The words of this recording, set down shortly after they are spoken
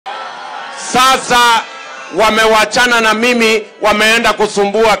Sasa wamewachana na mimi, wameenda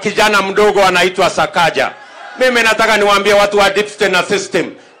kusumbua kijana mdogo anaitwa Sakaja. Mimi nataka niwaambie watu wa deep state na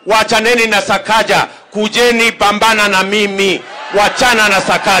system, wachaneni na Sakaja, kujeni pambana na mimi, wachana na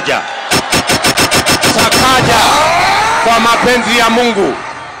Sakaja. Sakaja kwa mapenzi ya Mungu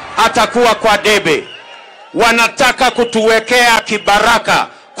atakuwa kwa debe. Wanataka kutuwekea kibaraka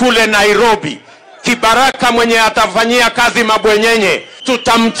kule Nairobi. Kibaraka mwenye atafanyia kazi mabwenyenye.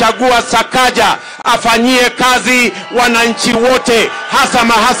 Tutamchagua Sakaja afanyie kazi wananchi wote, hasa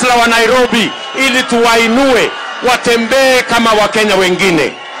mahasla wa Nairobi, ili tuwainue watembee kama Wakenya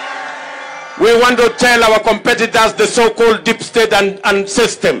wengine. We want to tell our competitors, the so-called deep state and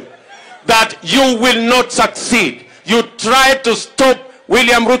system, that you will not succeed. You tried to stop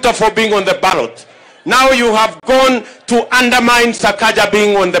William Ruto for being on the ballot. Now you have gone to undermine Sakaja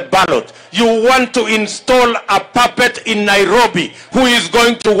being on the ballot. You want to install a puppet in Nairobi who is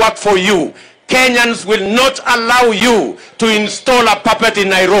going to work for you. Kenyans will not allow you to install a puppet in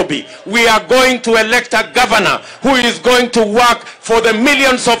Nairobi. We are going to elect a governor who is going to work for the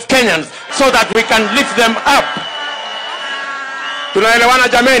millions of Kenyans so that we can lift them up. Tunaelewana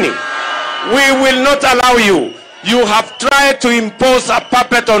jameni? We will not allow you. You have tried to impose a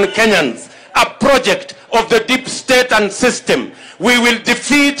puppet on Kenyans, a project of the deep state and system. We will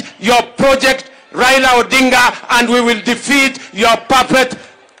defeat your project, Raila Odinga, and we will defeat your puppet,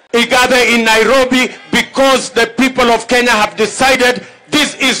 Igade, in Nairobi, because the people of Kenya have decided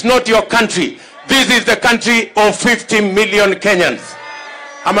this is not your country. This is the country of 50 million Kenyans.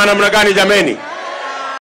 Ama namna gani jameni?